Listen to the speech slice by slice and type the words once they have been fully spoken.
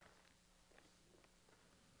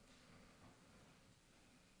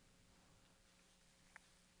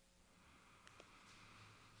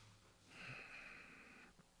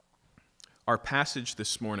Our passage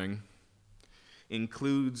this morning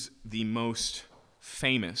includes the most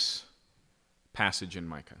famous passage in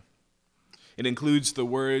Micah. It includes the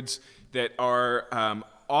words that are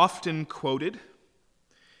often quoted.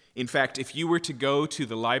 In fact, if you were to go to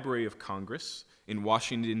the Library of Congress in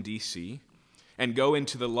Washington, D.C., and go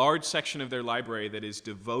into the large section of their library that is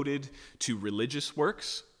devoted to religious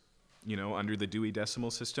works, under the Dewey Decimal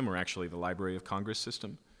System, or actually the Library of Congress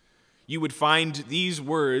system, you would find these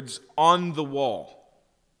words on the wall.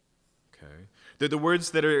 Okay? They're the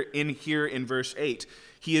words that are in here in verse 8.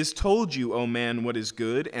 He has told you, O man, what is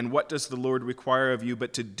good, and what does the Lord require of you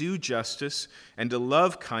but to do justice, and to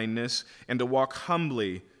love kindness, and to walk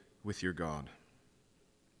humbly with your God.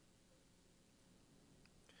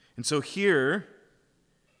 And so here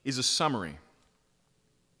is a summary.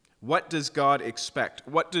 What does God expect?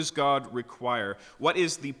 What does God require? What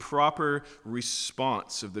is the proper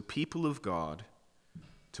response of the people of God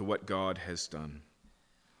to what God has done?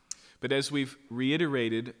 But as we've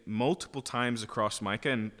reiterated multiple times across Micah,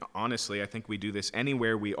 and honestly, I think we do this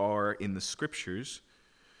anywhere we are in the Scriptures,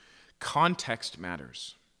 context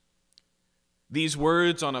matters. These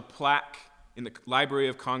words on a plaque in the Library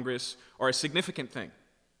of Congress are a significant thing,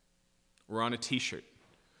 or on a t-shirt,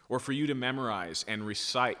 or for you to memorize and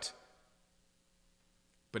recite.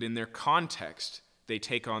 But in their context, they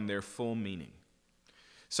take on their full meaning.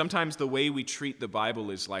 Sometimes the way we treat the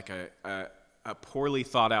Bible is like a poorly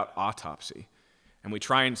thought out autopsy. And we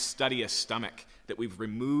try and study a stomach that we've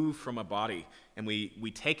removed from a body, and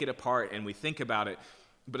we take it apart and we think about it.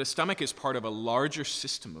 But a stomach is part of a larger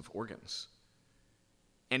system of organs.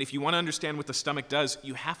 And if you want to understand what the stomach does,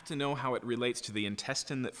 you have to know how it relates to the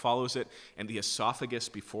intestine that follows it and the esophagus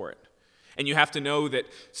before it. And you have to know that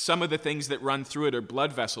some of the things that run through it are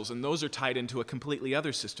blood vessels, and those are tied into a completely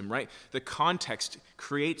other system, right? The context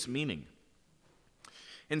creates meaning.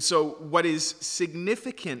 And so what is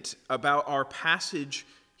significant about our passage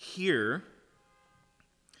here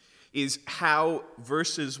is how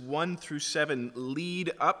verses 1 through 7 lead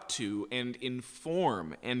up to and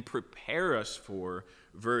inform and prepare us for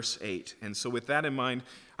verse 8. And so with that in mind,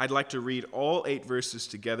 I'd like to read all 8 verses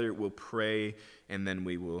together. We'll pray, and then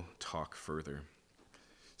we will talk further.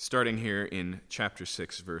 Starting here in chapter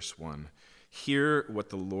 6, verse 1. Hear what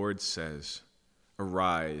the Lord says.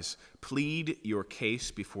 Arise, plead your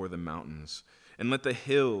case before the mountains, and let the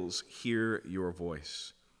hills hear your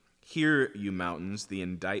voice. Hear, you mountains, the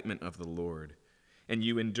indictment of the Lord, and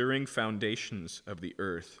you enduring foundations of the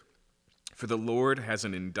earth. For the Lord has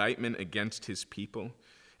an indictment against his people,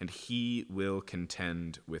 and he will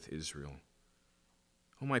contend with Israel.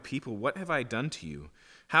 O my people, what have I done to you?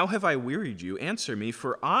 How have I wearied you? Answer me,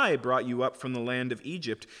 for I brought you up from the land of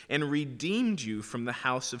Egypt and redeemed you from the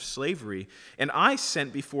house of slavery. And I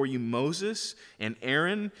sent before you Moses and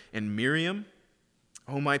Aaron and Miriam.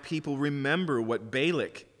 O my people, remember what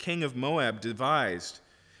Balak, king of Moab, devised,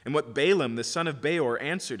 and what Balaam, the son of Beor,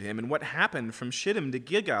 answered him, and what happened from Shittim to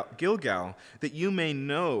Gilgal, that you may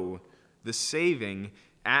know the saving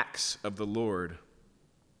acts of the Lord.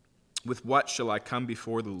 With what shall I come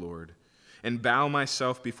before the Lord and bow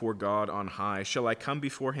myself before God on high? Shall I come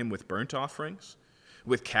before him with burnt offerings?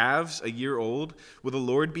 With calves a year old? Will the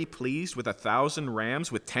Lord be pleased with 1,000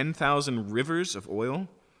 rams, with 10,000 rivers of oil?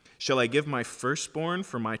 Shall I give my firstborn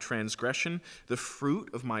for my transgression, the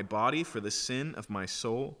fruit of my body for the sin of my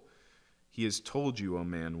soul? He has told you, O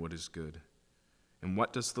man, what is good. And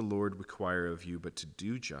what does the Lord require of you but to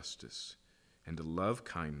do justice and to love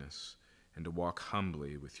kindness and to walk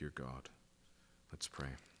humbly with your God? Let's pray.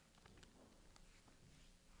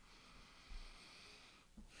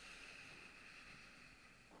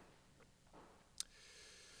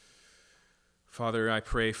 Father, I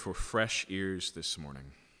pray for fresh ears this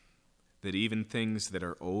morning, that even things that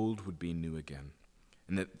are old would be new again,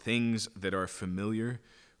 and that things that are familiar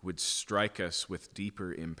would strike us with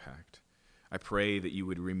deeper impact. I pray that you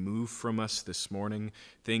would remove from us this morning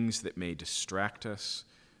things that may distract us,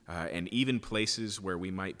 and even places where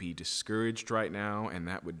we might be discouraged right now, and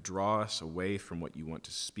that would draw us away from what you want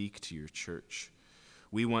to speak to your church.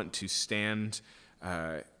 We want to stand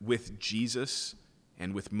with Jesus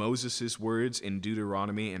and with Moses' words in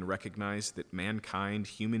Deuteronomy and recognize that mankind,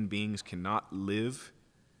 human beings, cannot live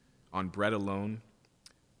on bread alone,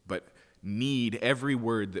 but need every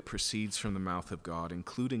word that proceeds from the mouth of God,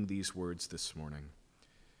 including these words this morning.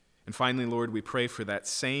 And finally, Lord, we pray for that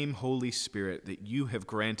same Holy Spirit that you have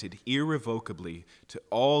granted irrevocably to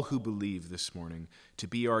all who believe this morning to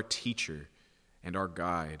be our teacher and our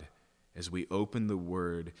guide as we open the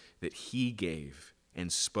word that he gave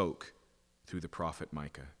and spoke through the prophet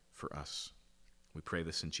Micah for us. We pray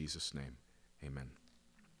this in Jesus' name. Amen.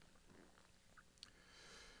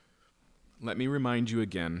 let me remind you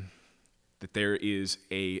again that there is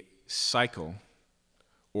a cycle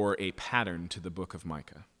or a pattern to the book of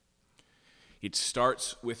Micah. It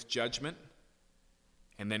starts with judgment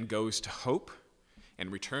and then goes to hope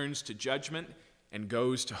and returns to judgment and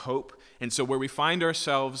goes to hope. And so where we find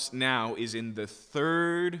ourselves now is in the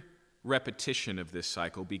third repetition of this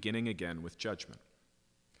cycle, beginning again with judgment.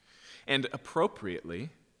 And appropriately,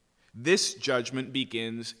 this judgment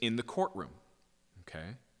begins in the courtroom.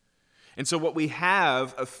 Okay? And so what we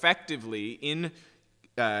have effectively in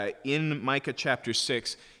Micah chapter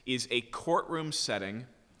 6 is a courtroom setting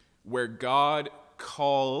where God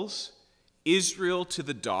calls Israel to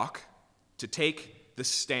the dock to take the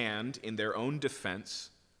stand in their own defense,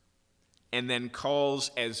 and then calls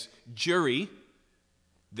as jury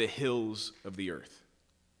the hills of the earth.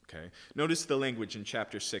 Okay? Notice the language in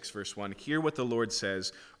chapter 6, verse 1. Hear what the Lord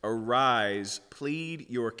says, "Arise, plead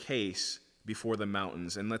your case before the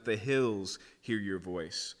mountains, and let the hills hear your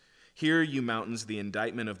voice. Hear, you mountains, the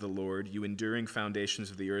indictment of the Lord, you enduring foundations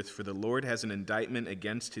of the earth, for the Lord has an indictment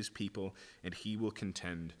against his people, and he will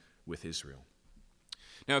contend with Israel."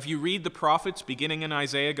 Now, if you read the prophets, beginning in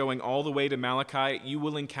Isaiah, going all the way to Malachi, you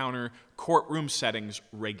will encounter courtroom settings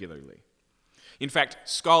regularly. In fact,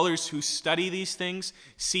 scholars who study these things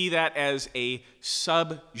see that as a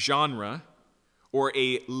subgenre or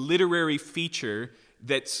a literary feature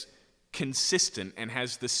that's consistent and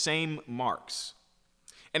has the same marks.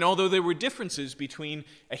 And although there were differences between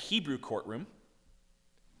a Hebrew courtroom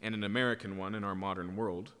and an American one in our modern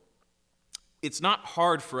world, it's not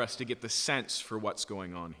hard for us to get the sense for what's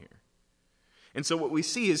going on here. And so what we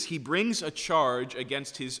see is he brings a charge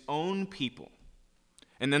against his own people.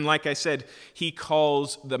 And then, like I said, he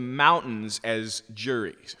calls the mountains as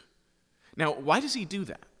juries. Now, why does he do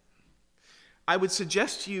that? I would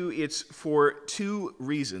suggest to you it's for two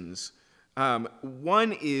reasons.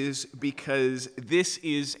 One is because this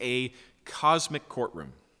is a cosmic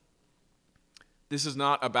courtroom. This is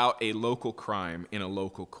not about a local crime in a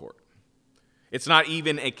local court. It's not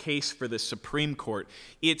even a case for the Supreme Court.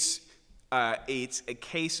 It's a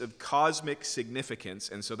case of cosmic significance,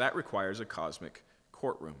 and so that requires a cosmic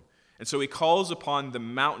courtroom. And so he calls upon the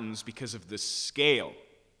mountains because of the scale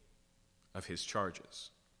of his charges.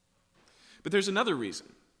 But there's another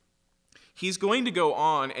reason. He's going to go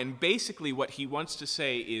on, and basically what he wants to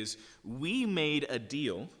say is, we made a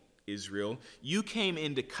deal, Israel. You came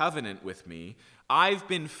into covenant with me. I've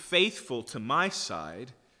been faithful to my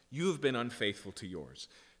side. You have been unfaithful to yours.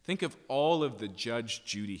 Think of all of the Judge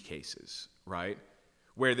Judy cases, right?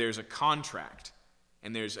 Where there's a contract,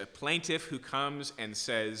 and there's a plaintiff who comes and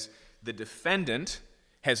says, the defendant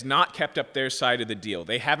has not kept up their side of the deal.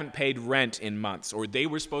 They haven't paid rent in months, or they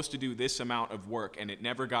were supposed to do this amount of work and it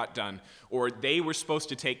never got done, or they were supposed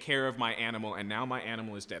to take care of my animal and now my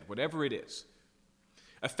animal is dead. Whatever it is.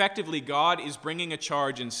 Effectively, God is bringing a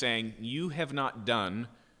charge and saying, you have not done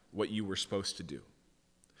what you were supposed to do.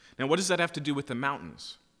 Now, what does that have to do with the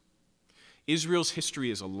mountains? Israel's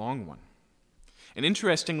history is a long one. And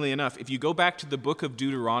interestingly enough, if you go back to the book of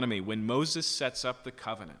Deuteronomy, when Moses sets up the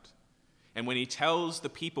covenant, and when he tells the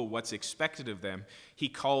people what's expected of them, he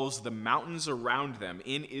calls the mountains around them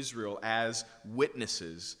in Israel as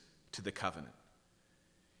witnesses to the covenant.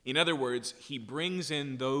 In other words, he brings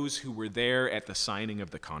in those who were there at the signing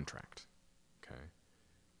of the contract. Okay?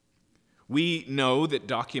 We know that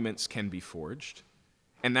documents can be forged,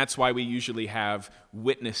 and that's why we usually have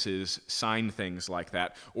witnesses sign things like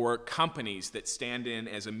that, or companies that stand in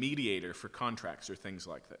as a mediator for contracts or things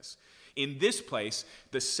like this. In this place,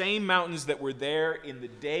 the same mountains that were there in the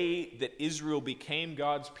day that Israel became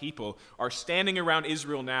God's people are standing around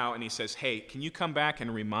Israel now, and he says, hey, can you come back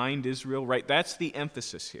and remind Israel? Right? That's the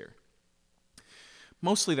emphasis here.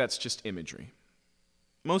 Mostly that's just imagery.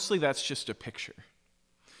 Mostly that's just a picture.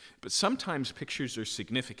 But sometimes pictures are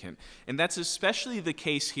significant, and that's especially the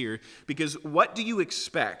case here, because what do you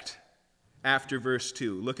expect after verse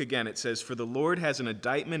 2? Look again, it says, for the Lord has an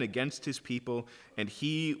indictment against his people, and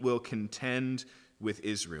he will contend with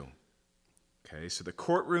Israel. Okay, so the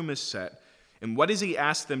courtroom is set, and what does he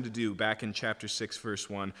ask them to do back in chapter 6,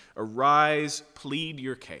 verse 1? Arise, plead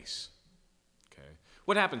your case. Okay,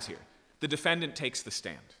 what happens here? The defendant takes the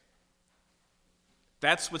stand.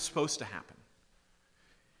 That's what's supposed to happen.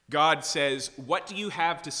 God says, what do you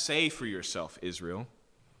have to say for yourself, Israel?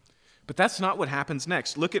 But that's not what happens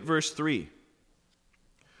next. Look at verse 3.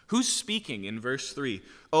 Who's speaking in verse 3?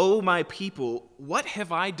 Oh, my people, what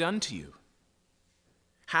have I done to you?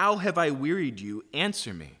 How have I wearied you?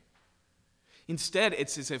 Answer me. Instead,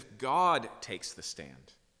 it's as if God takes the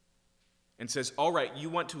stand and says, all right, you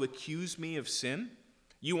want to accuse me of sin?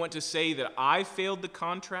 You want to say that I failed the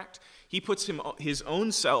contract? He puts his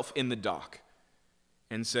own self in the dock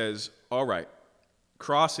and says, all right,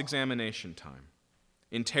 cross-examination time.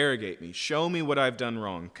 Interrogate me. Show me what I've done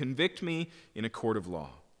wrong. Convict me in a court of law.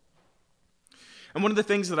 And one of the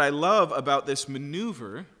things that I love about this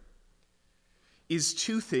maneuver is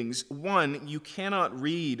two things. One, you cannot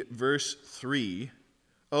read verse 3,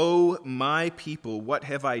 "O my people, what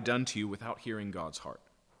have I done to you?" without hearing God's heart.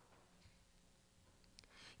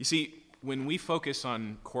 You see, when we focus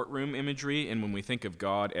on courtroom imagery and when we think of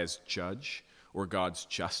God as judge or God's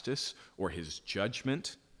justice or his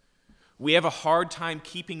judgment, we have a hard time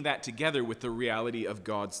keeping that together with the reality of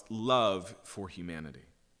God's love for humanity.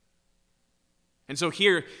 And so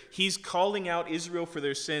here, he's calling out Israel for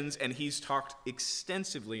their sins, and he's talked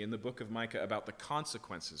extensively in the book of Micah about the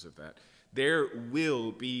consequences of that. There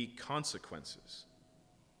will be consequences.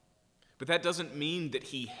 But that doesn't mean that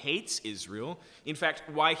he hates Israel. In fact,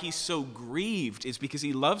 why he's so grieved is because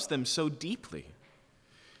he loves them so deeply.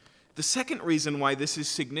 The second reason why this is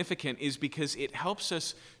significant is because it helps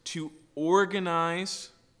us to organize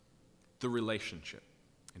the relationship.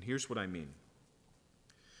 And here's what I mean.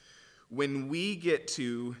 When we get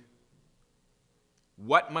to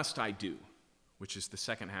what must I do, which is the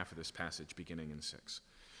second half of this passage beginning in 6.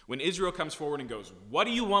 When Israel comes forward and goes, what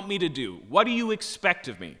do you want me to do? What do you expect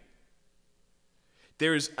of me?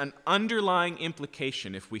 There's an underlying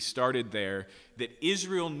implication, if we started there, that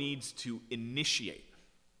Israel needs to initiate.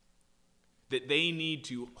 That they need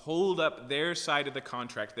to hold up their side of the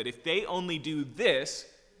contract, that if they only do this,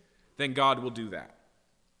 then God will do that.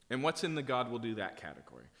 And what's in the God will do that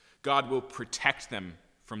category? God will protect them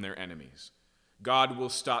from their enemies. God will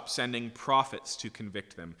stop sending prophets to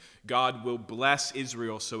convict them. God will bless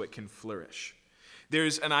Israel so it can flourish.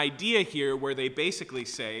 There's an idea here where they basically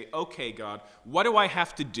say, okay, God, what do I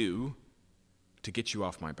have to do to get you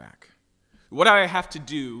off my back? What do I have to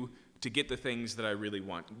do to get the things that I really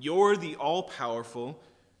want? You're the all-powerful,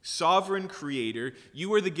 sovereign creator.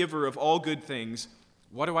 You are the giver of all good things.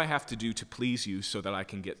 What do I have to do to please you so that I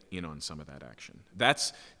can get in on some of that action?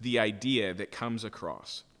 That's the idea that comes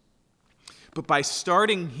across. But by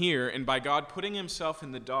starting here and by God putting himself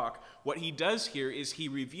in the dock, what he does here is he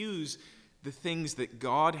reviews the things that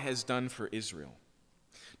God has done for Israel,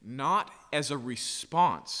 not as a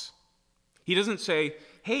response. He doesn't say,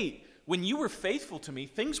 hey, when you were faithful to me,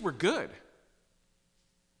 things were good.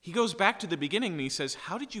 He goes back to the beginning and he says,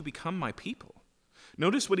 how did you become my people?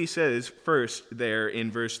 Notice what he says first there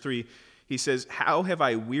in verse 3. He says, how have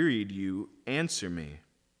I wearied you? Answer me.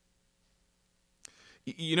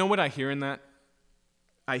 You know what I hear in that?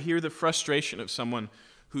 I hear the frustration of someone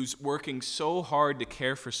who's working so hard to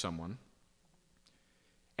care for someone,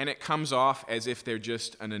 and it comes off as if they're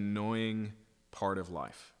just an annoying part of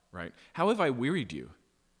life, right? How have I wearied you?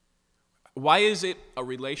 Why is it a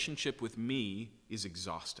relationship with me is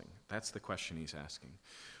exhausting? That's the question he's asking.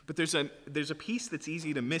 But there's a piece that's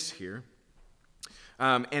easy to miss here,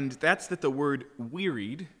 and that's that the word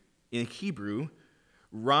wearied in Hebrew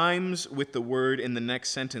rhymes with the word in the next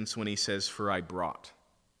sentence when he says, for I brought.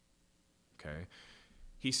 Okay?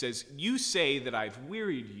 He says, you say that I've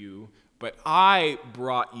wearied you, but I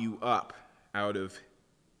brought you up out of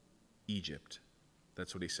Egypt.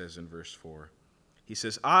 That's what he says in verse 4. He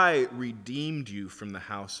says, I redeemed you from the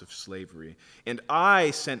house of slavery, and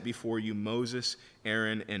I sent before you Moses,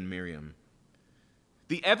 Aaron, and Miriam.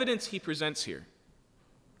 The evidence he presents here,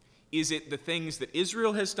 is it the things that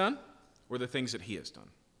Israel has done or the things that he has done?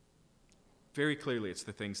 Very clearly, it's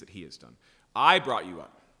the things that he has done. I brought you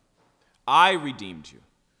up. I redeemed you.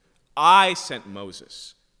 I sent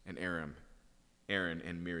Moses and Aaron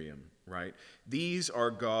and Miriam, right? These are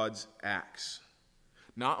God's acts.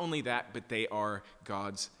 Not only that, but they are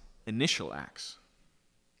God's initial acts.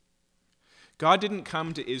 God didn't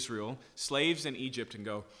come to Israel, slaves in Egypt, and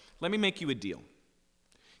go, let me make you a deal.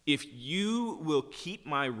 If you will keep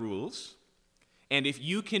my rules, and if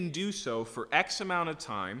you can do so for X amount of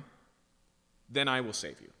time, then I will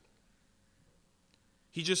save you.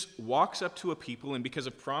 He just walks up to a people, and because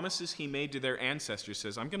of promises he made to their ancestors,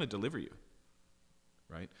 says, I'm going to deliver you.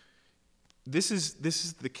 Right? This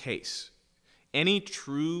is the case. Any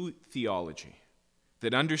true theology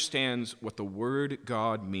that understands what the word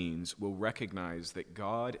God means will recognize that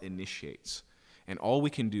God initiates, and all we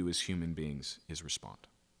can do as human beings is respond.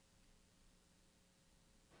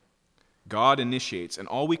 God initiates, and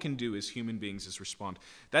all we can do as human beings is respond.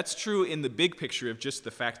 That's true in the big picture of just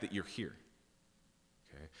the fact that you're here.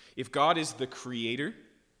 Okay? If God is the creator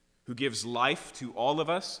who gives life to all of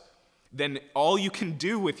us, then all you can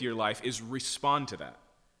do with your life is respond to that.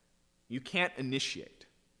 You can't initiate.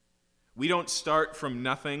 We don't start from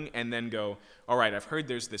nothing and then go, all right, I've heard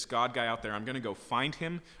there's this God guy out there. I'm going to go find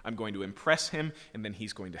him. I'm going to impress him, and then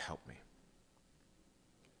he's going to help me.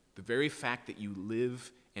 The very fact that you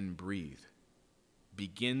live and breathe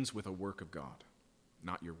begins with a work of God,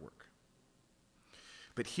 not your work.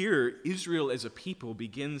 But here, Israel as a people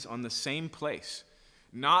begins on the same place,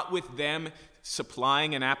 not with them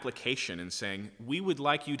supplying an application and saying, we would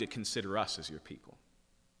like you to consider us as your people.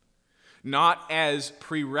 Not as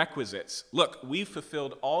prerequisites. Look, we've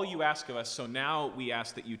fulfilled all you ask of us, so now we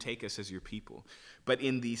ask that you take us as your people. But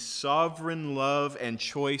in the sovereign love and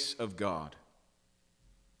choice of God.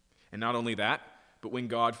 And not only that, but when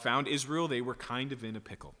God found Israel, they were kind of in a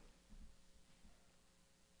pickle.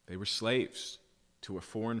 They were slaves to a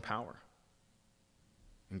foreign power.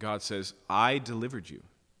 And God says, I delivered you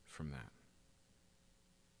from that.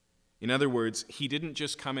 In other words, he didn't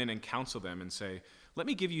just come in and counsel them and say, let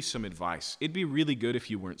me give you some advice. It'd be really good if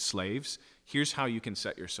you weren't slaves. Here's how you can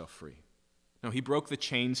set yourself free. No, he broke the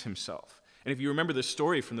chains himself. And if you remember the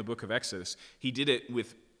story from the book of Exodus, he did it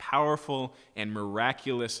with powerful and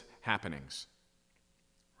miraculous happenings.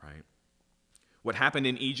 Right? What happened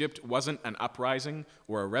in Egypt wasn't an uprising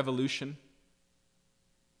or a revolution.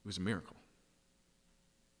 It was a miracle.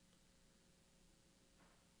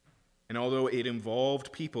 And although it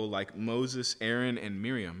involved people like Moses, Aaron, and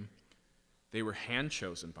Miriam, they were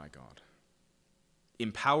hand-chosen by God,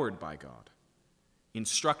 empowered by God,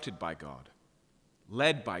 instructed by God,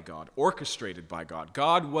 led by God, orchestrated by God.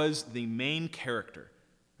 God was the main character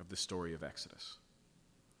of the story of Exodus.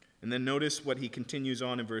 And then notice what he continues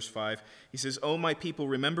on in verse 5. He says, O my people,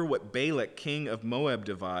 remember what Balak, king of Moab,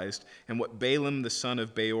 devised, and what Balaam, the son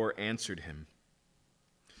of Beor, answered him.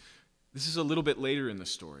 This is a little bit later in the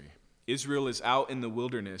story. Israel is out in the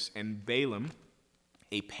wilderness, and Balaam,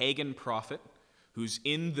 a pagan prophet who's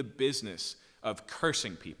in the business of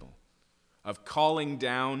cursing people, of calling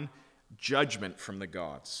down judgment from the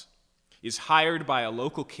gods, is hired by a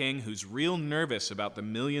local king who's real nervous about the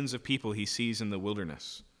millions of people he sees in the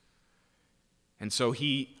wilderness. And so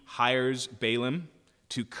he hires Balaam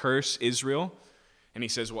to curse Israel, and he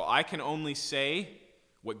says, well, I can only say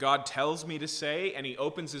what God tells me to say, and he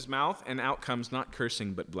opens his mouth, and out comes not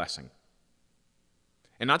cursing but blessing.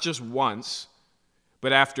 And not just once,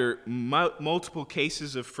 but after multiple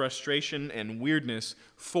cases of frustration and weirdness,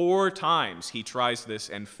 4 times he tries this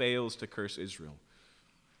and fails to curse Israel.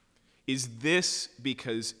 Is this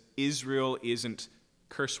because Israel isn't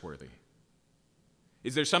curse-worthy?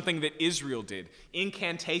 Is there something that Israel did?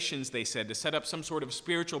 Incantations, they said, to set up some sort of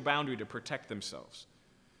spiritual boundary to protect themselves.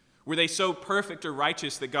 Were they so perfect or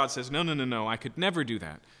righteous that God says, no, I could never do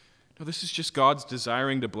that? No, this is just God's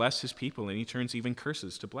desiring to bless his people, and he turns even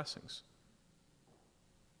curses to blessings.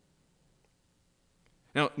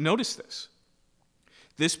 Now, notice this.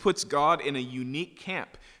 This puts God in a unique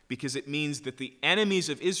camp because it means that the enemies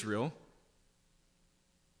of Israel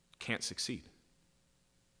can't succeed.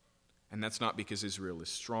 And that's not because Israel is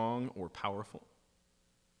strong or powerful,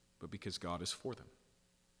 but because God is for them.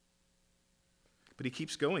 But he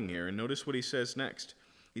keeps going here, and notice what he says next.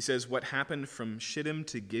 He says, what happened from Shittim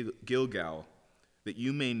to Gilgal, that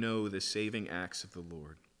you may know the saving acts of the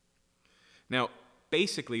Lord. Now,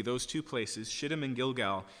 basically, those 2 places, Shittim and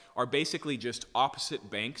Gilgal, are basically just opposite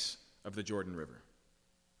banks of the Jordan River.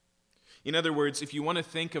 In other words, if you want to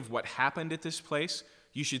think of what happened at this place,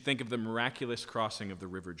 you should think of the miraculous crossing of the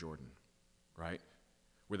River Jordan, right?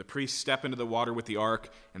 Where the priests step into the water with the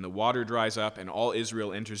ark, and the water dries up, and all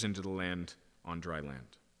Israel enters into the land on dry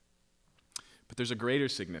land. But there's a greater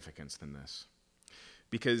significance than this,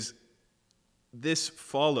 because this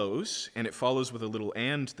follows, and it follows with a little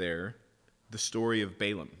and there, the story of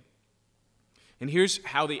Balaam. And here's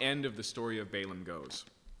how the end of the story of Balaam goes.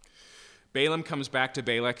 Balaam comes back to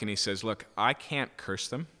Balak and he says, look, I can't curse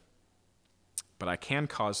them, but I can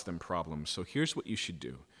cause them problems. So here's what you should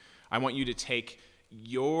do. I want you to take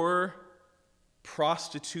your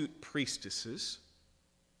prostitute priestesses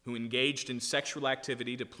who engaged in sexual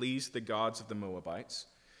activity to please the gods of the Moabites,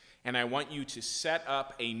 and I want you to set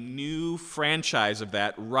up a new franchise of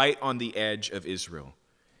that right on the edge of Israel.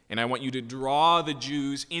 And I want you to draw the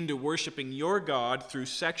Jews into worshiping your God through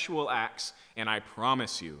sexual acts, and I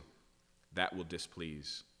promise you that will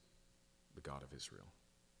displease the God of Israel.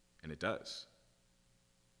 And it does.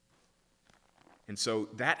 And so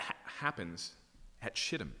that happens at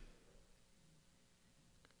Shittim.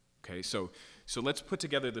 Okay, so let's put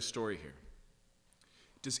together the story here.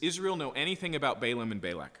 Does Israel know anything about Balaam and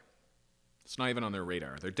Balak? It's not even on their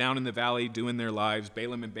radar. They're down in the valley doing their lives.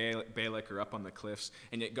 Balaam and Balak are up on the cliffs,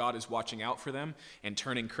 and yet God is watching out for them and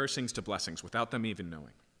turning cursings to blessings without them even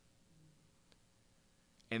knowing.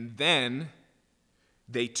 And then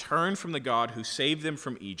they turn from the God who saved them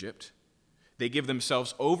from Egypt. They give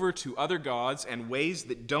themselves over to other gods and ways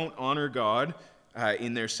that don't honor God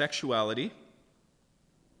in their sexuality.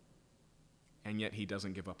 And yet he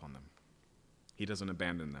doesn't give up on them. He doesn't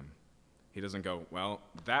abandon them. He doesn't go, well,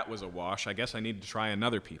 that was a wash. I guess I need to try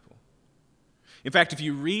another people. In fact, if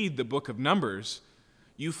you read the book of Numbers,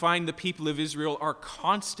 you find the people of Israel are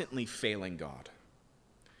constantly failing God.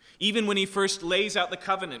 Even when he first lays out the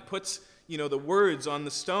covenant, puts, the words on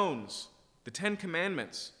the stones, the 10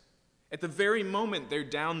 Commandments, at the very moment they're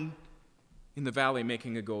down in the valley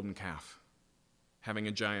making a golden calf, having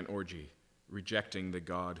a giant orgy, rejecting the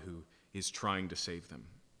God who is trying to save them.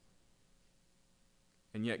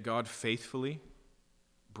 And yet God faithfully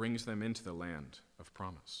brings them into the land of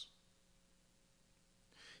promise.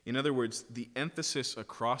 In other words, the emphasis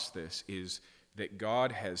across this is that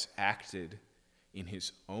God has acted in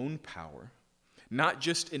his own power, not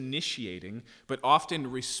just initiating, but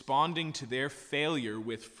often responding to their failure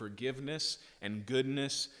with forgiveness and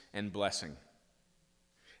goodness and blessing.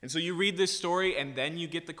 And so you read this story and then you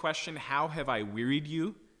get the question, how have I wearied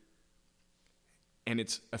you? And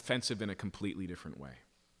it's offensive in a completely different way,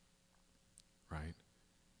 right?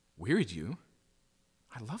 Wearied you?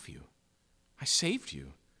 I love you. I saved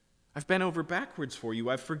you. I've bent over backwards for you.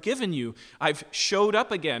 I've forgiven you. I've showed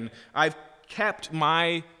up again. I've kept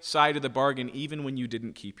my side of the bargain even when you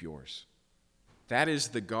didn't keep yours. That is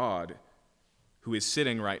the God who is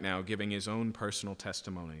sitting right now giving his own personal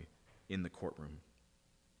testimony in the courtroom.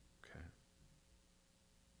 Okay.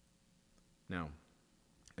 Now,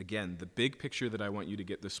 again, the big picture that I want you to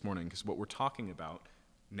get this morning, because what we're talking about,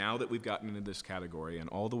 now that we've gotten into this category and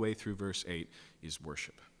all the way through verse 8, is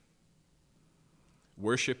worship.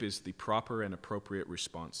 Worship is the proper and appropriate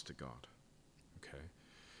response to God. Okay?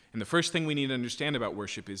 And the first thing we need to understand about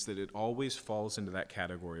worship is that it always falls into that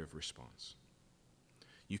category of response.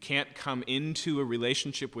 You can't come into a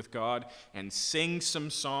relationship with God and sing some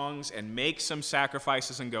songs and make some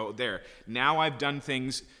sacrifices and go, there, now I've done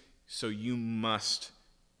things, so you must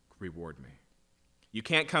reward me. You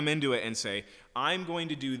can't come into it and say, I'm going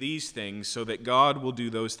to do these things so that God will do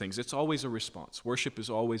those things. It's always a response. Worship is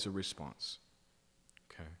always a response.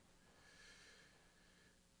 Okay.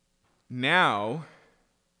 Now,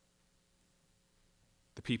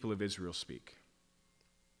 the people of Israel speak.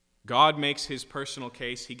 God makes his personal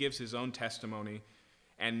case. He gives his own testimony.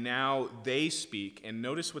 And now they speak. And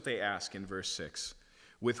notice what they ask in verse 6.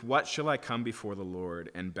 With what shall I come before the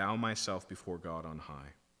Lord and bow myself before God on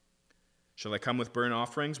high? Shall I come with burnt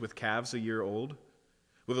offerings, with calves a year old?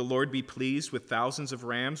 Will the Lord be pleased with thousands of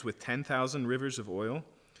rams, with 10,000 rivers of oil?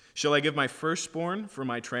 Shall I give my firstborn for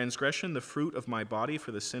my transgression, the fruit of my body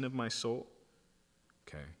for the sin of my soul?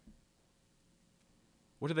 Okay.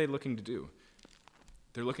 What are they looking to do?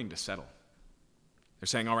 They're looking to settle. They're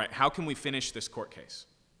saying, all right, how can we finish this court case?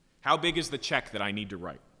 How big is the check that I need to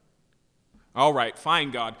write? All right,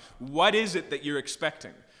 fine, God. What is it that you're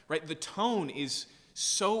expecting? Right? The tone is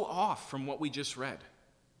so off from what we just read.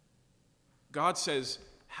 God says,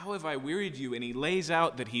 how have I wearied you? And he lays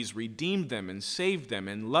out that he's redeemed them and saved them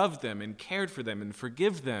and loved them and cared for them and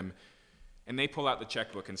forgive them. And they pull out the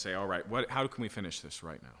checkbook and say, all right, how can we finish this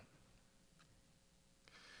right now?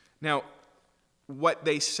 Now, what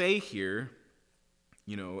they say here,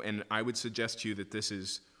 and I would suggest to you that this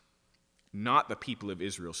is not the people of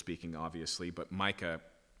Israel speaking, obviously, but Micah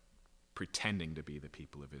pretending to be the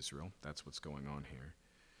people of Israel. That's what's going on here.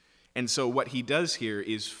 And so what he does here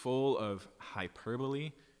is full of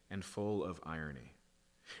hyperbole and full of irony.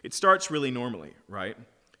 It starts really normally, right?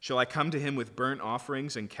 Shall I come to him with burnt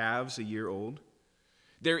offerings and calves a year old?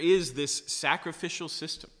 There is this sacrificial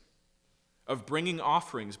system of bringing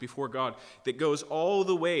offerings before God that goes all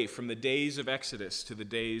the way from the days of Exodus to the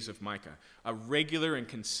days of Micah, a regular and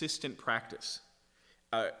consistent practice,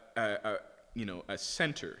 a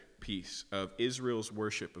centerpiece of Israel's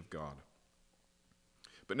worship of God.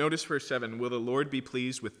 But notice verse 7, will the Lord be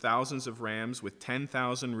pleased with thousands of rams, with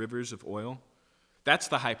 10,000 rivers of oil? That's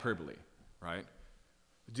the hyperbole, right?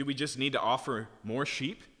 Do we just need to offer more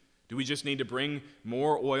sheep? Do we just need to bring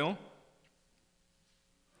more oil?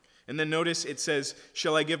 And then notice it says,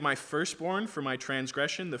 shall I give my firstborn for my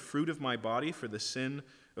transgression, the fruit of my body for the sin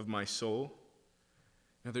of my soul?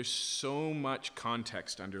 Now there's so much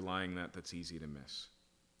context underlying that that's easy to miss.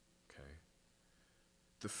 Okay.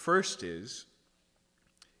 The first is,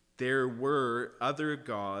 there were other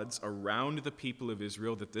gods around the people of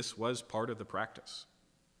Israel that this was part of the practice.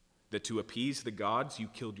 That to appease the gods, you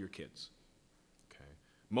killed your kids. Okay.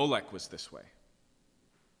 Molech was this way.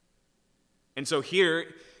 And so here,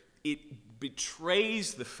 it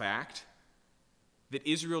betrays the fact that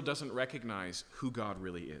Israel doesn't recognize who God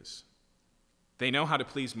really is. They know how to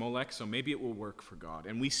please Molech, so maybe it will work for God.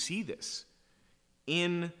 And we see this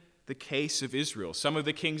in the case of Israel. Some of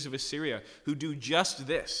the kings of Assyria who do just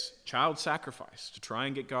this, child sacrifice, to try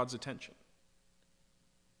and get God's attention.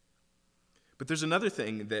 But there's another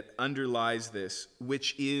thing that underlies this,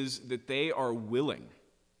 which is that they are willing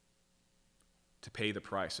to pay the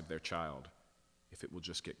price of their child if it will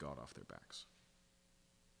just get God off their backs.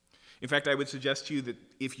 In fact, I would suggest to you that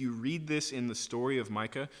if you read this in the story of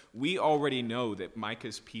Micah, we already know that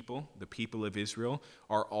Micah's people, the people of Israel,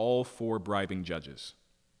 are all for bribing judges.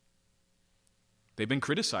 They've been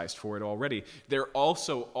criticized for it already. They're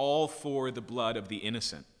also all for the blood of the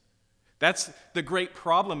innocent. That's the great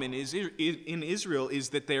problem in Israel, is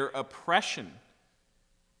that their oppression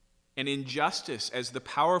and injustice as the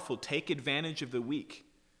powerful take advantage of the weak.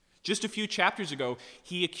 Just a few chapters ago,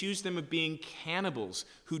 he accused them of being cannibals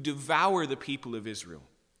who devour the people of Israel,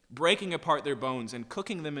 breaking apart their bones and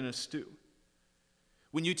cooking them in a stew.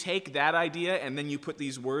 When you take that idea and then you put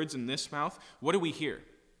these words in this mouth, what do we hear?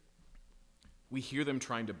 We hear them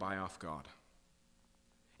trying to buy off God.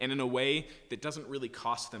 And in a way that doesn't really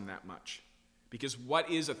cost them that much. Because what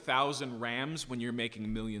is 1,000 rams when you're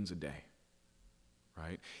making millions a day?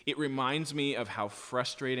 Right? It reminds me of how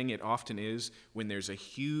frustrating it often is when there's a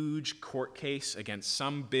huge court case against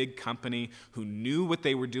some big company who knew what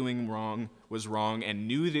they were doing was wrong and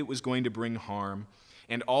knew that it was going to bring harm,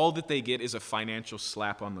 and all that they get is a financial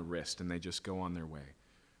slap on the wrist and they just go on their way.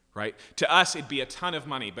 Right? To us, it'd be a ton of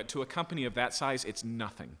money, but to a company of that size, it's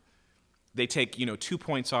nothing. They take, 2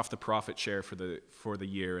 points off the profit share for the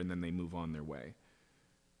year, and then they move on their way.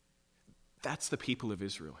 That's the people of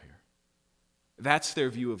Israel here. That's their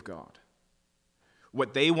view of God.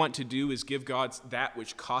 What they want to do is give God that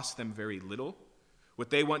which costs them very little. What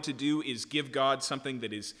they want to do is give God something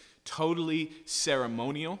that is totally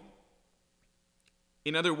ceremonial.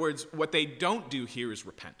 In other words, what they don't do here is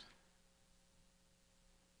repent.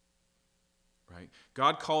 Right?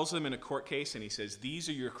 God calls them in a court case and he says, these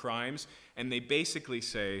are your crimes. And they basically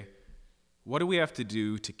say, what do we have to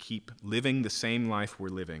do to keep living the same life we're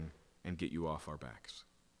living and get you off our backs?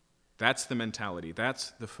 That's the mentality. That's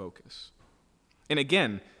the focus. And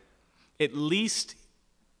again, at least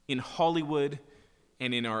in Hollywood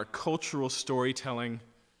and in our cultural storytelling,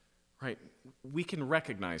 right, we can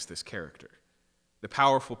recognize this character. The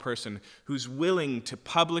powerful person who's willing to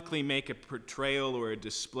publicly make a portrayal or a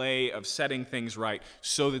display of setting things right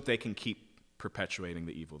so that they can keep perpetuating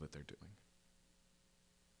the evil that they're doing.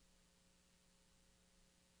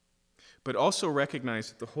 But also recognize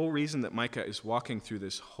that the whole reason that Micah is walking through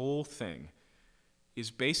this whole thing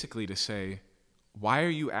is basically to say, why are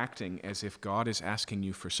you acting as if God is asking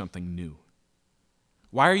you for something new?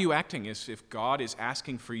 Why are you acting as if God is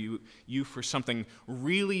asking for you for something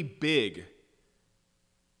really big?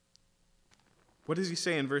 What does he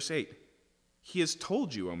say in verse 8? He has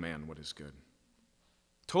told you, O man, what is good.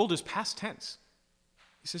 Told is past tense.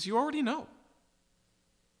 He says, you already know.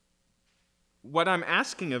 What I'm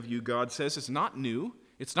asking of you, God says, is not new,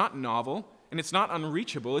 it's not novel, and it's not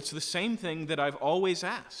unreachable. It's the same thing that I've always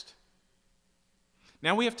asked.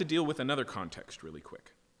 Now we have to deal with another context really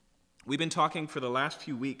quick. We've been talking for the last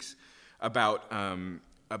few weeks about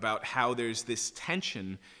how there's this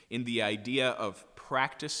tension in the idea of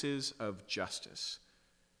practices of justice,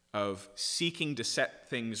 of seeking to set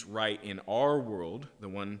things right in our world, the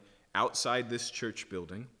one outside this church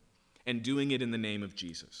building, and doing it in the name of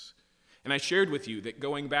Jesus. And I shared with you that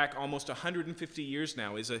going back almost 150 years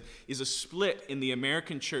now is a split in the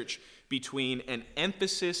American church between an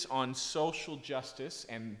emphasis on social justice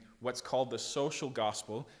and what's called the social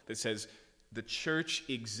gospel that says the church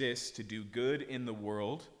exists to do good in the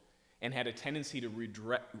world and had a tendency to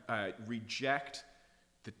reject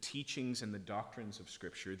the teachings and the doctrines of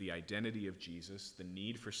Scripture, the identity of Jesus, the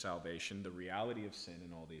need for salvation, the reality of sin,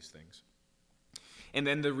 and all these things. And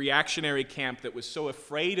then the reactionary camp that was so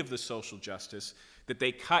afraid of the social justice that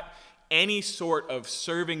they cut any sort of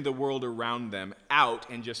serving the world around them out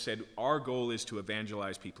and just said, our goal is to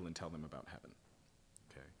evangelize people and tell them about heaven.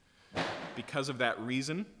 Okay. Because of that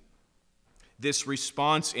reason, this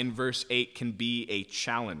response in verse 8 can be a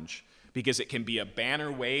challenge, because it can be a banner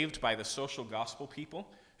waved by the social gospel people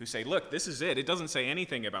who say, look, this is it. It doesn't say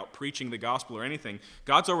anything about preaching the gospel or anything.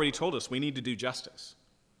 God's already told us we need to do justice.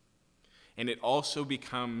 And it also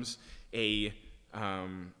becomes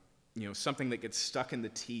something that gets stuck in the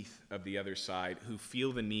teeth of the other side, who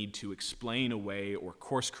feel the need to explain away or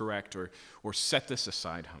course correct or set this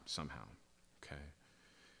aside somehow. Okay.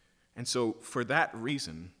 And so for that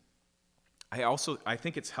reason, I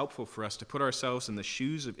think it's helpful for us to put ourselves in the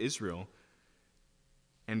shoes of Israel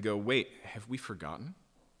and go, wait, have we forgotten?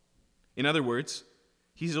 In other words,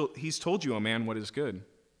 he's told you, O man, what is good.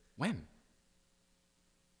 When?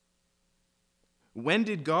 When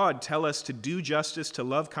did God tell us to do justice, to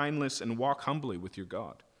love kindness, and walk humbly with your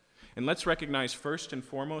God? And let's recognize first and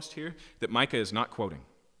foremost here that Micah is not quoting.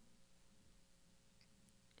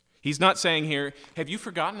 He's not saying here, have you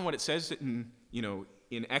forgotten what it says in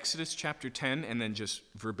Exodus chapter 10 and then just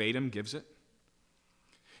verbatim gives it?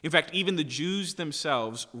 In fact, even the Jews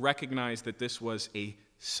themselves recognized that this was a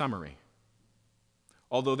summary,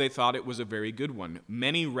 although they thought it was a very good one.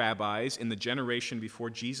 Many rabbis in the generation before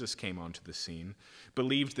Jesus came onto the scene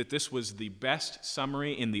believed that this was the best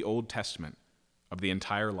summary in the Old Testament of the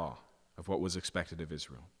entire law of what was expected of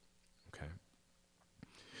Israel. Okay.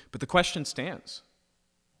 But the question stands.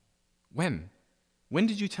 When? When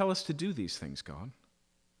did you tell us to do these things, God?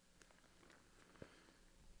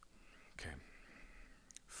 Okay.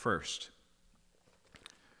 First,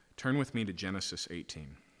 turn with me to Genesis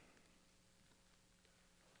 18.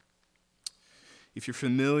 If you're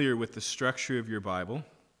familiar with the structure of your Bible,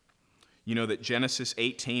 you know that Genesis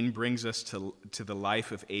 18 brings us to the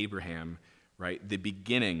life of Abraham, right? The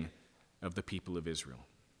beginning of the people of Israel.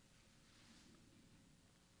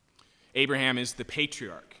 Abraham is the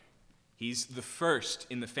patriarch. He's the first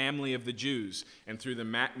in the family of the Jews, and through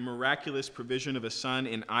the miraculous provision of a son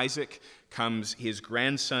in Isaac comes his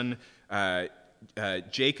grandson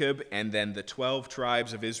Jacob, and then the 12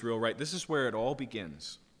 tribes of Israel, right? This is where it all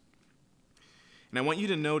begins. And I want you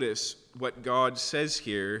to notice what God says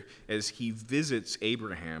here as he visits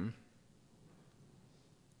Abraham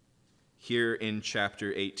here in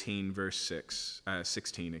chapter 18, verse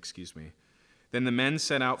 16. Then the men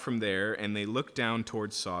set out from there, and they looked down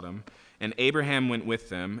towards Sodom, and Abraham went with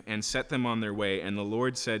them and set them on their way. And the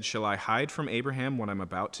Lord said, shall I hide from Abraham what I'm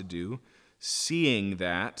about to do, seeing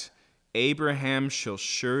that Abraham shall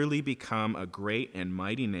surely become a great and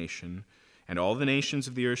mighty nation, and all the nations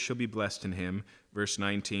of the earth shall be blessed in him. Verse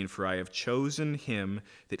 19, for I have chosen him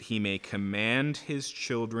that he may command his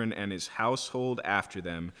children and his household after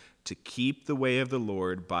them to keep the way of the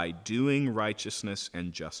Lord by doing righteousness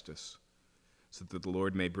and justice, so that the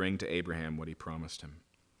Lord may bring to Abraham what he promised him.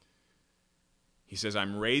 He says,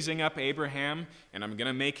 I'm raising up Abraham, and I'm going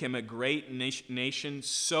to make him a great nation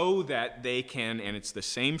so that they can, and it's the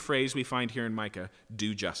same phrase we find here in Micah,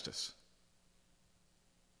 do justice.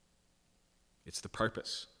 It's the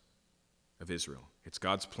purpose of Israel. It's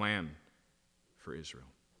God's plan for Israel.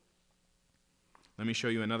 Let me show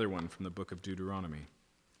you another one from the book of Deuteronomy,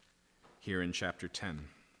 here in chapter 10.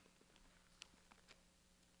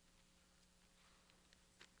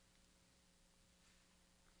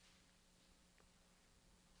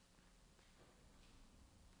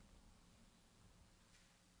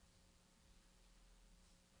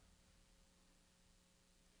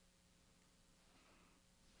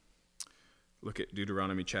 Look at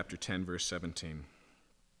Deuteronomy chapter 10, verse 17.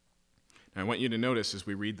 Now, I want you to notice as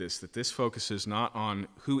we read this that this focuses not on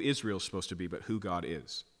who Israel's supposed to be, but who God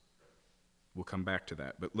is. We'll come back to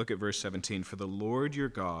that. But look at verse 17. For the Lord your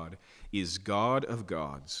God is God of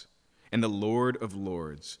gods and the Lord of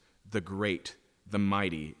lords, the great, the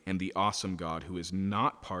mighty, and the awesome God, who is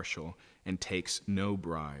not partial and takes no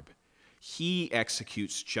bribe. He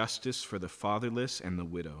executes justice for the fatherless and the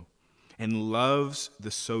widow, and loves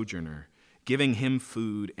the sojourner, giving him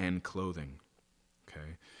food and clothing.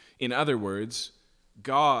 Okay. In other words,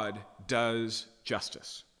 God does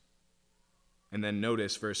justice. And then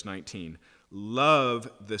notice verse 19. Love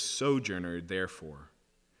the sojourner, therefore,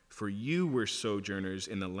 for you were sojourners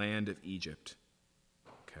in the land of Egypt.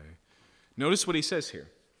 Okay. Notice what he says here.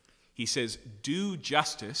 He says, do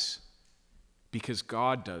justice because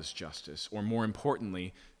God does justice. Or more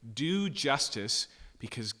importantly, do justice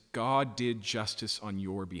because God did justice on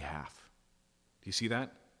your behalf. Do you see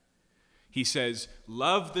that? He says,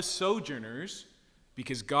 love the sojourners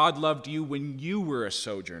because God loved you when you were a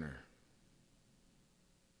sojourner.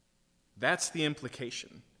 That's the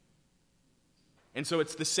implication. And so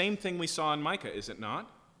it's the same thing we saw in Micah, is it not?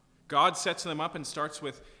 God sets them up and starts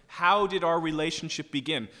with, how did our relationship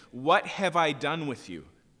begin? What have I done with you?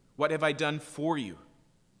 What have I done for you?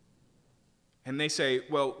 And they say,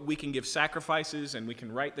 well, we can give sacrifices and we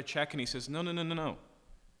can write the check. And he says, no.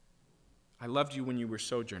 I loved you when you were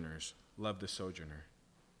sojourners. Love the sojourner.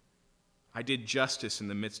 I did justice in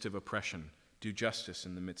the midst of oppression. Do justice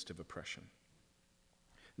in the midst of oppression.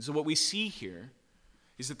 And so what we see here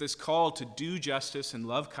is that this call to do justice and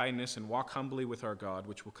love kindness and walk humbly with our God,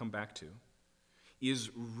 which we'll come back to, is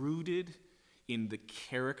rooted in the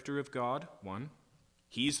character of God. One,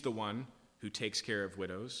 he's the one who takes care of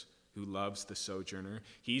widows. who loves the sojourner.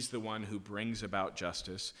 He's the one who brings about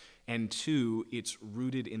justice. And two, it's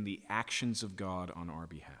rooted in the actions of God on our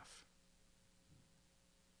behalf.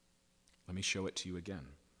 Let me show it to you again.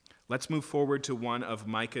 Let's move forward to one of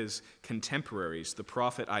Micah's contemporaries, the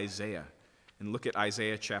prophet Isaiah, and look at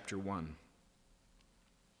Isaiah chapter 1.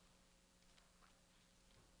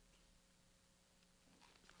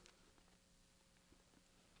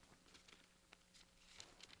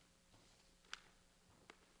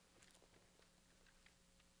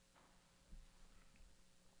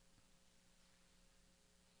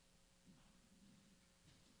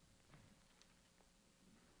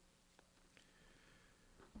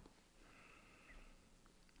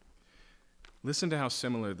 Listen to how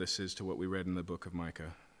similar this is to what we read in the book of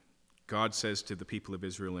Micah. God says to the people of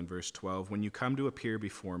Israel in verse 12, "When you come to appear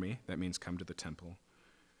before me," that means come to the temple,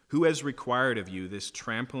 "who has required of you this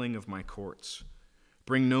trampling of my courts?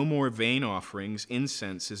 Bring no more vain offerings.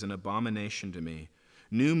 Incense is an abomination to me.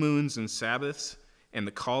 New moons and Sabbaths and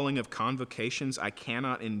the calling of convocations, I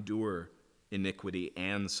cannot endure iniquity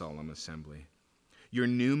and solemn assembly. Your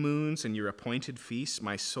new moons and your appointed feasts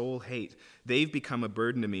my soul hate. They've become a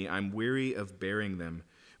burden to me. I'm weary of bearing them.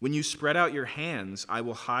 When you spread out your hands, I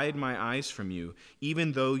will hide my eyes from you.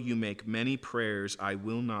 Even though you make many prayers, I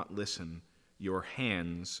will not listen. Your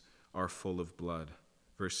hands are full of blood."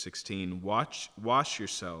 Verse 16, wash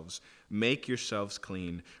yourselves, make yourselves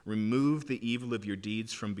clean. Remove the evil of your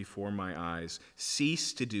deeds from before my eyes.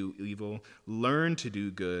 Cease to do evil, learn to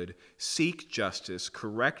do good. Seek justice,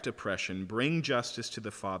 correct oppression, bring justice to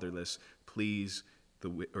the fatherless, plead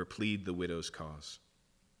the widow's cause.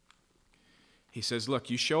 He says,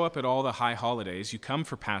 look, you show up at all the high holidays. You come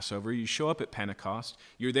for Passover. You show up at Pentecost.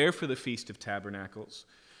 You're there for the Feast of Tabernacles.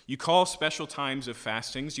 You call special times of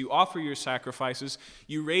fastings. You offer your sacrifices.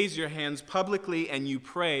 You raise your hands publicly and you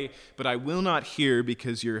pray, but I will not hear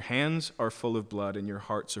because your hands are full of blood and your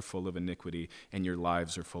hearts are full of iniquity and your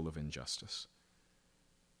lives are full of injustice.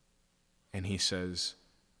 And he says,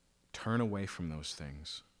 turn away from those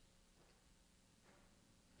things.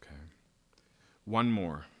 Okay. One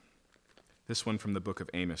more. This one from the book of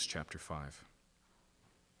Amos, chapter 5.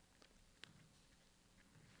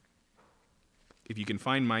 If you can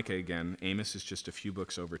find Micah again, Amos is just a few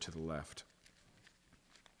books over to the left.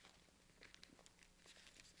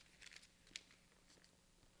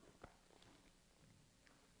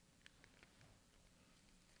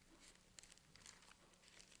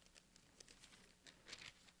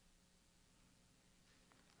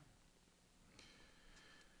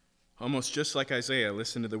 Almost just like Isaiah,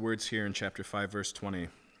 listen to the words here in chapter 5, verse 20.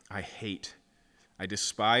 I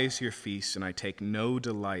despise your feasts, and I take no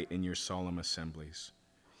delight in your solemn assemblies.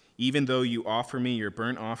 Even though you offer me your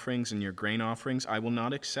burnt offerings and your grain offerings, I will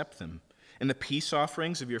not accept them. And the peace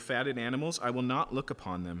offerings of your fatted animals, I will not look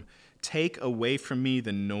upon them. Take away from me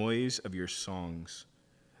the noise of your songs.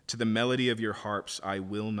 To the melody of your harps I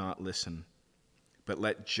will not listen. But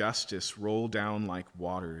let justice roll down like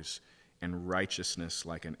waters and righteousness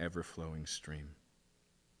like an ever-flowing stream.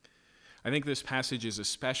 I think this passage is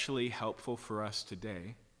especially helpful for us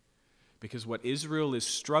today because what Israel is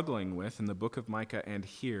struggling with in the book of Micah and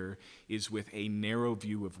here is with a narrow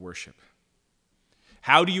view of worship.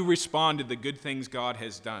 How do you respond to the good things God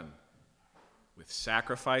has done? With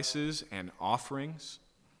sacrifices and offerings,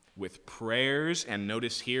 with prayers, and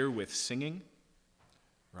notice here with singing,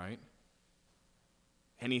 right?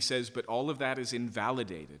 And he says, but all of that is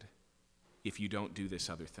invalidated if you don't do this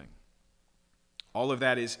other thing. All of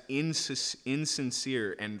that is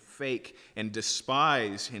insincere and fake and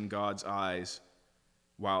despised in God's eyes,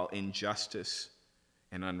 while injustice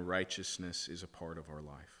and unrighteousness is a part of our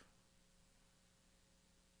life.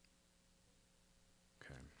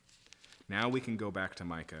 Okay. Now we can go back to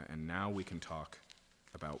Micah, and now we can talk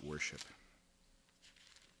about worship.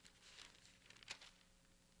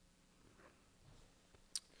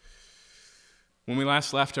 When we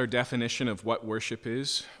last left our definition of what worship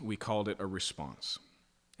is, we called it a response.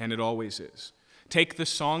 And it always is. Take the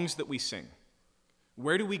songs that we sing.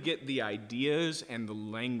 Where do we get the ideas and the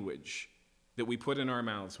language that we put in our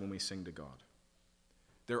mouths when we sing to God?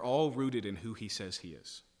 They're all rooted in who he says he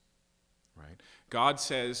is. Right? God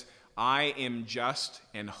says, I am just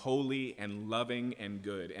and holy and loving and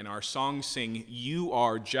good. And our songs sing, you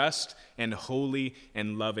are just and holy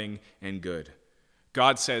and loving and good.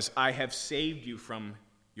 God says, I have saved you from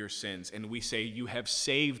your sins. And we say, you have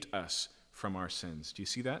saved us from our sins. Do you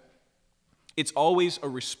see that? It's always a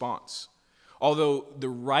response. Although the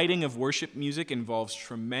writing of worship music involves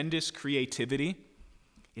tremendous creativity,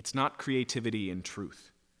 it's not creativity in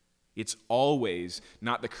truth. It's always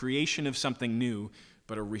not the creation of something new,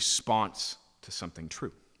 but a response to something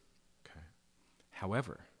true.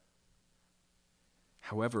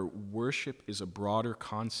 However, worship is a broader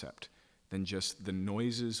concept than just the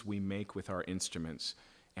noises we make with our instruments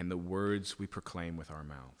and the words we proclaim with our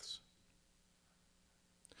mouths,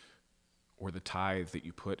 or the tithe that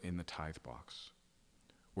you put in the tithe box,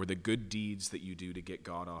 or the good deeds that you do to get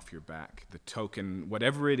God off your back, the token,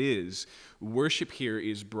 whatever it is. Worship here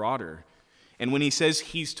is broader. And when he says,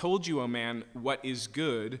 he's told you, O man, what is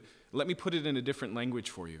good, let me put it in a different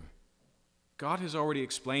language for you. God has already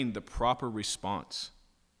explained the proper response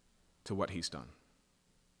to what he's done.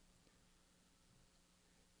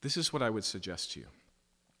 This is what I would suggest to you,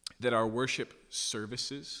 that our worship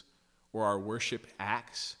services or our worship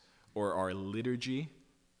acts or our liturgy,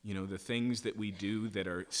 the things that we do that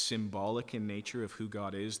are symbolic in nature of who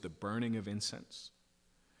God is, the burning of incense,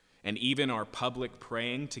 and even our public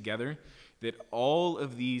praying together, that all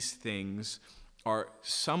of these things are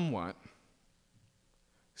somewhat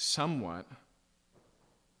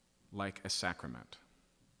like a sacrament.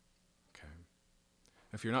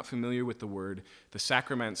 If you're not familiar with the word, the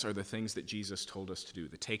sacraments are the things that Jesus told us to do,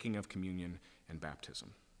 the taking of communion and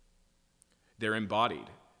baptism. They're embodied,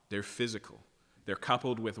 they're physical, they're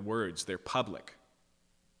coupled with words, they're public.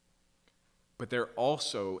 But they're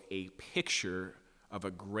also a picture of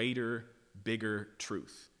a greater, bigger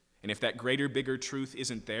truth. And if that greater, bigger truth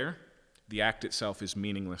isn't there, the act itself is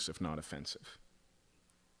meaningless, if not offensive.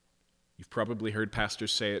 You've probably heard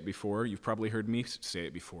pastors say it before. You've probably heard me say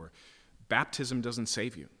it before. Baptism doesn't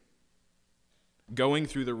save you. Going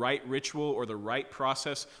through the right ritual or the right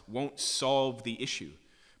process won't solve the issue.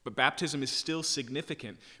 But baptism is still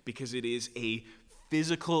significant because it is a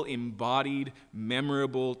physical, embodied,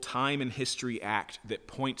 memorable time and history act that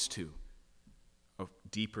points to a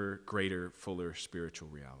deeper, greater, fuller spiritual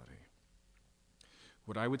reality.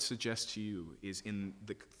 What I would suggest to you is in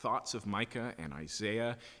the thoughts of Micah and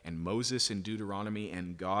Isaiah and Moses in Deuteronomy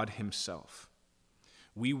and God himself,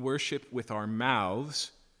 we worship with our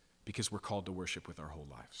mouths because we're called to worship with our whole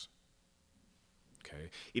lives. Okay?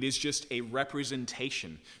 It is just a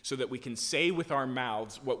representation so that we can say with our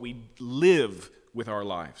mouths what we live with our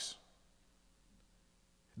lives.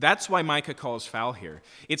 That's why Micah calls foul here.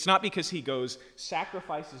 It's not because he goes,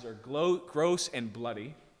 sacrifices are gross and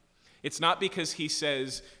bloody. It's not because he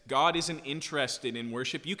says God isn't interested in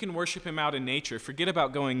worship. You can worship him out in nature. Forget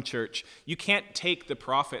about going to church. You can't take the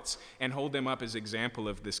prophets and hold them up as example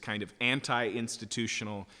of this kind of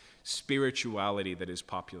anti-institutional spirituality that is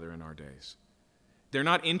popular in our days. They're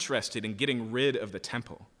not interested in getting rid of the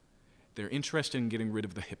temple. They're interested in getting rid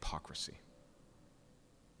of the hypocrisy.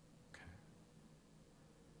 Okay.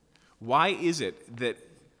 Why is it that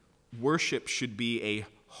worship should be a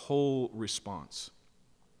whole response?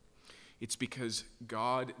 It's because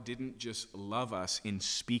God didn't just love us in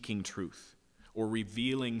speaking truth or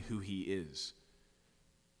revealing who he is.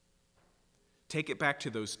 Take it back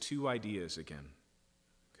to those two ideas again.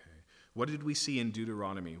 Okay. What did we see in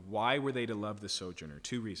Deuteronomy? Why were they to love the sojourner?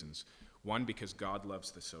 Two reasons. One, because God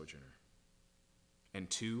loves the sojourner. And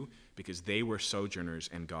two, because they were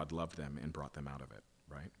sojourners and God loved them and brought them out of it,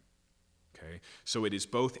 right? Okay. So it is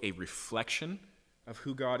both a reflection of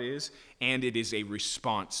who God is, and it is a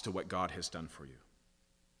response to what God has done for you.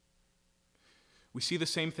 We see the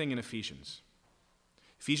same thing in Ephesians.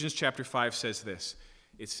 Ephesians chapter 5 says this.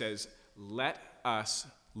 It says, "Let us,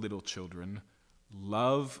 little children,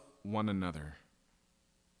 love one another,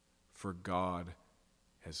 for God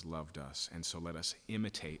has loved us, and so let us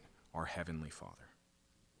imitate our heavenly Father."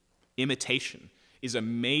 Imitation is a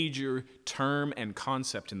major term and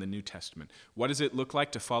concept in the New Testament. What does it look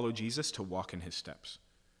like to follow Jesus? To walk in his steps.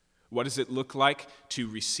 What does it look like to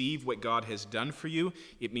receive what God has done for you?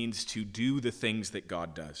 It means to do the things that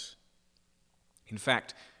God does. In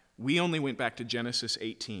fact, we only went back to Genesis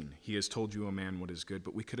 18. He has told you, O man, what is good,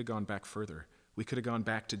 but we could have gone back further. We could have gone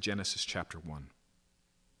back to Genesis chapter 1.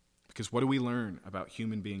 Because what do we learn about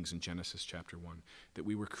human beings in Genesis chapter 1? That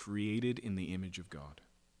we were created in the image of God.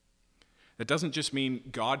 That doesn't just mean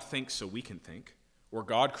God thinks so we can think, or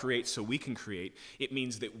God creates so we can create. It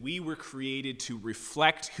means that we were created to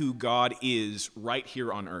reflect who God is right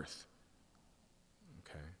here on earth.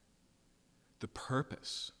 Okay? The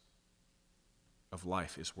purpose of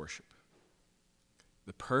life is worship.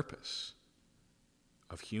 The purpose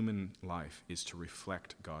of human life is to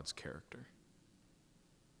reflect God's character.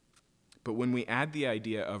 But when we add the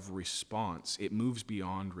idea of response, it moves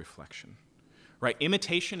beyond reflection. Right?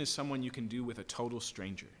 Imitation is someone you can do with a total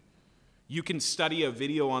stranger. You can study a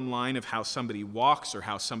video online of how somebody walks or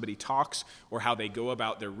how somebody talks or how they go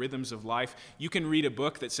about their rhythms of life. You can read a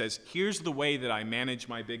book that says, here's the way that I manage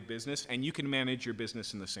my big business, and you can manage your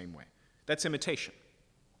business in the same way. That's imitation.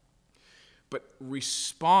 But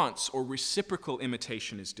response or reciprocal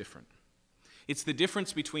imitation is different. It's the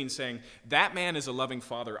difference between saying, that man is a loving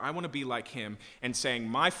father, I want to be like him, and saying,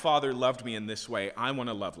 my father loved me in this way, I want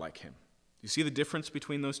to love like him. You see the difference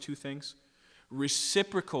between those two things?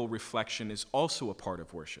 Reciprocal reflection is also a part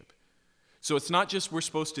of worship. So it's not just we're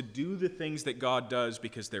supposed to do the things that God does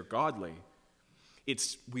because they're godly.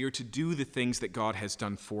 It's we are to do the things that God has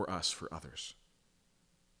done for us, for others.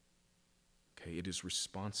 Okay, it is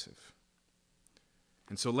responsive.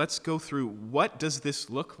 And so let's go through, what does this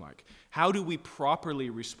look like? How do we properly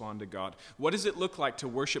respond to God? What does it look like to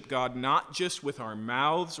worship God not just with our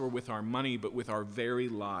mouths or with our money, but with our very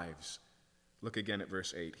lives? Look again at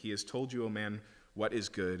verse 8. He has told you, O man, what is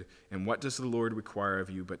good, and what does the Lord require of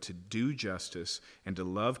you but to do justice and to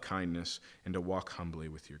love kindness and to walk humbly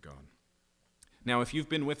with your God. Now, if you've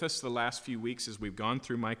been with us the last few weeks as we've gone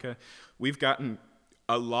through Micah, we've gotten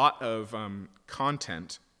a lot of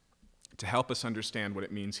content to help us understand what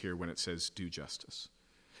it means here when it says do justice.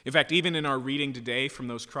 In fact, even in our reading today from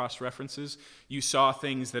those cross-references, you saw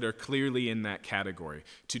things that are clearly in that category.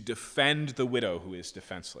 To defend the widow who is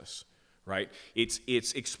defenseless, right? It's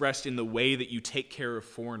expressed in the way that you take care of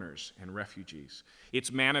foreigners and refugees.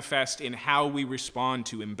 It's manifest in how we respond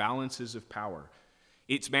to imbalances of power.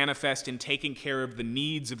 It's manifest in taking care of the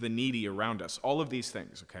needs of the needy around us. All of these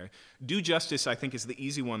things, okay? Do justice, I think, is the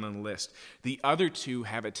easy one on the list. The other two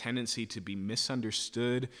have a tendency to be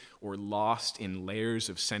misunderstood or lost in layers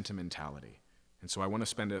of sentimentality. And so I want to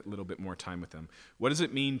spend a little bit more time with them. What does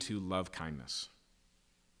it mean to love kindness?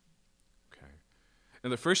 Okay. Now,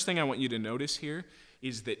 the first thing I want you to notice here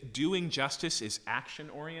is that doing justice is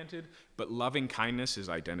action-oriented, but loving kindness is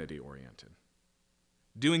identity-oriented.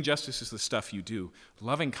 Doing justice is the stuff you do.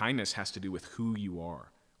 Loving kindness has to do with who you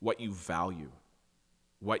are, what you value,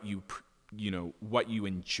 what you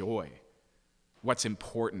enjoy, what's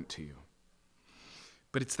important to you.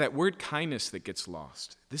 But it's that word kindness that gets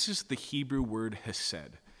lost. This is the Hebrew word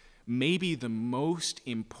hesed, maybe the most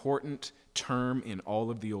important term in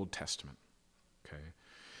all of the Old Testament. Okay?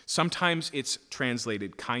 Sometimes it's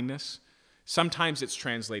translated kindness. Sometimes it's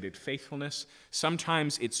translated faithfulness.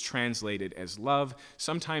 Sometimes it's translated as love.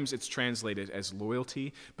 Sometimes it's translated as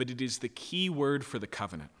loyalty. But it is the key word for the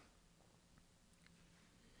covenant.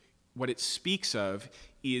 What it speaks of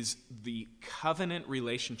is the covenant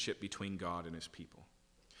relationship between God and his people.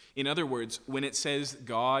 In other words, when it says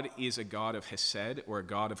God is a God of hesed, or a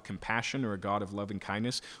God of compassion, or a God of loving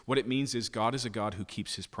kindness, what it means is God is a God who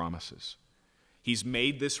keeps his promises. He's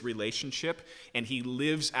made this relationship, and he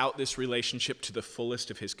lives out this relationship to the fullest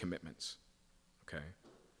of his commitments. Okay?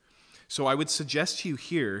 So I would suggest to you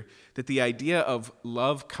here that the idea of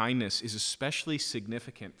love kindness is especially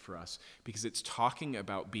significant for us because it's talking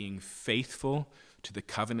about being faithful to the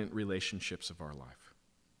covenant relationships of our life.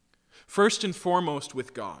 First and foremost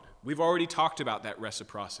with God. We've already talked about that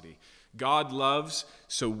reciprocity. God loves,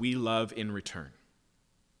 so we love in return.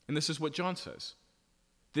 And this is what John says.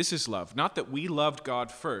 This is love. Not that we loved God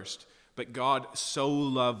first, but God so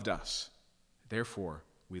loved us. Therefore,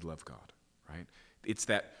 we love God, right? It's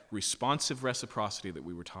that responsive reciprocity that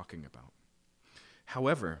we were talking about.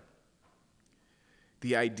 However,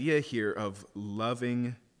 the idea here of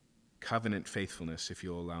loving covenant faithfulness, if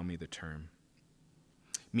you'll allow me the term,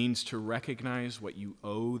 means to recognize what you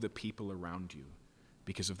owe the people around you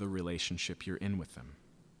because of the relationship you're in with them.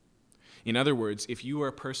 In other words, if you are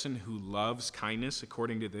a person who loves kindness,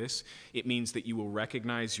 according to this, it means that you will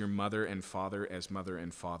recognize your mother and father as mother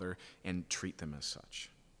and father and treat them as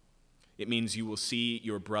such. It means you will see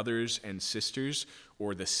your brothers and sisters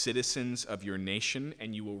or the citizens of your nation,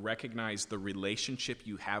 and you will recognize the relationship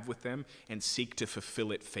you have with them and seek to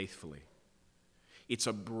fulfill it faithfully. It's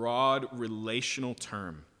a broad relational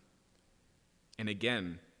term. And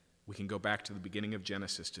again, we can go back to the beginning of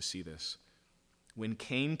Genesis to see this. When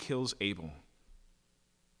Cain kills Abel,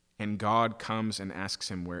 and God comes and asks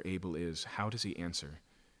him where Abel is, how does he answer?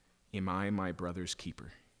 Am I my brother's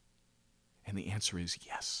keeper? And the answer is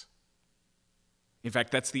yes. In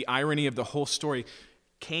fact, that's the irony of the whole story.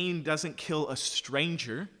 Cain doesn't kill a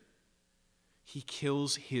stranger. He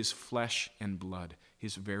kills his flesh and blood,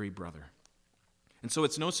 his very brother. And so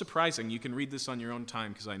it's no surprising, you can read this on your own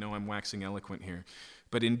time because I know I'm waxing eloquent here,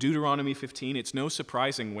 but in Deuteronomy 15, it's no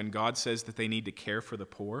surprising when God says that they need to care for the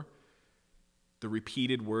poor. The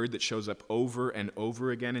repeated word that shows up over and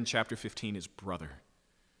over again in chapter 15 is brother.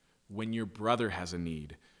 When your brother has a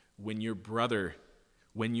need, when your brother,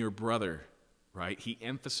 right? He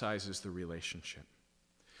emphasizes the relationship.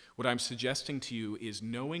 What I'm suggesting to you is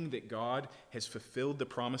knowing that God has fulfilled the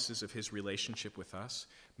promises of his relationship with us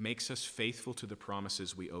makes us faithful to the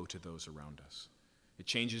promises we owe to those around us. It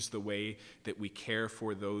changes the way that we care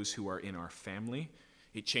for those who are in our family.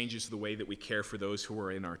 It changes the way that we care for those who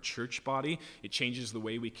are in our church body. It changes the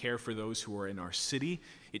way we care for those who are in our city.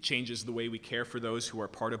 It changes the way we care for those who are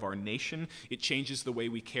part of our nation. It changes the way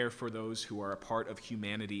we care for those who are a part of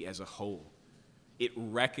humanity as a whole. It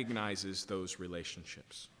recognizes those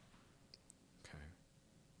relationships. Okay.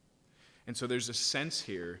 And so there's a sense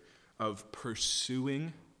here of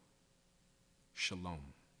pursuing shalom.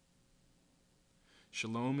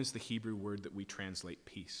 Shalom is the Hebrew word that we translate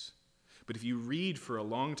peace. But if you read for a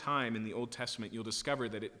long time in the Old Testament, you'll discover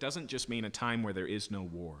that it doesn't just mean a time where there is no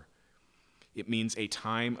war. It means a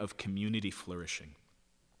time of community flourishing.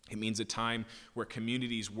 It means a time where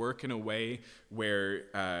communities work in a way where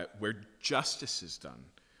justice is done,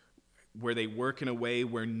 where they work in a way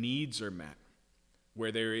where needs are met,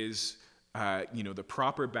 where there is the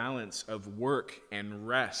proper balance of work and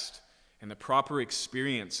rest and the proper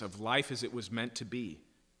experience of life as it was meant to be.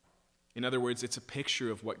 In other words, it's a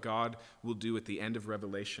picture of what God will do at the end of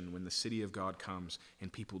Revelation when the city of God comes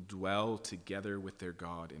and people dwell together with their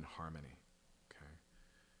God in harmony. Okay?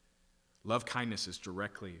 Love kindness is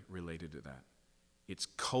directly related to that. It's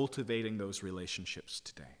cultivating those relationships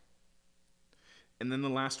today. And then the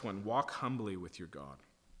last one, walk humbly with your God.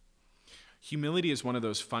 Humility is one of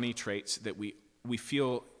those funny traits that we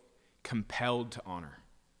feel compelled to honor,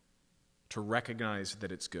 to recognize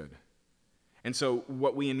that it's good. And so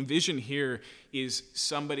what we envision here is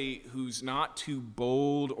somebody who's not too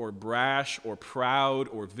bold or brash or proud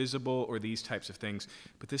or visible or these types of things.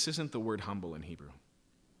 But this isn't the word humble in Hebrew.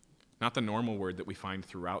 Not the normal word that we find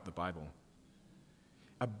throughout the Bible.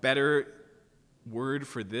 A better word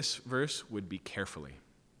for this verse would be carefully.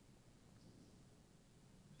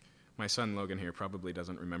 My son Logan here probably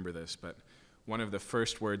doesn't remember this, but one of the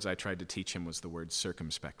first words I tried to teach him was the word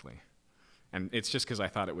circumspectly. And it's just because I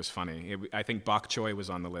thought it was funny. I think bok choy was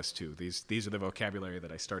on the list too. These are the vocabulary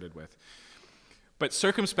that I started with. But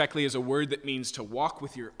circumspectly is a word that means to walk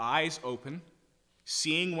with your eyes open,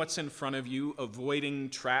 seeing what's in front of you, avoiding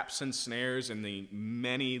traps and snares and the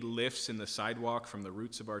many lifts in the sidewalk from the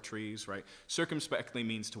roots of our trees, right? Circumspectly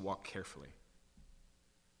means to walk carefully.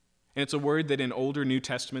 And it's a word that in older New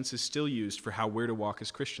Testaments is still used for how we're to walk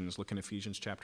as Christians. Look in Ephesians chapter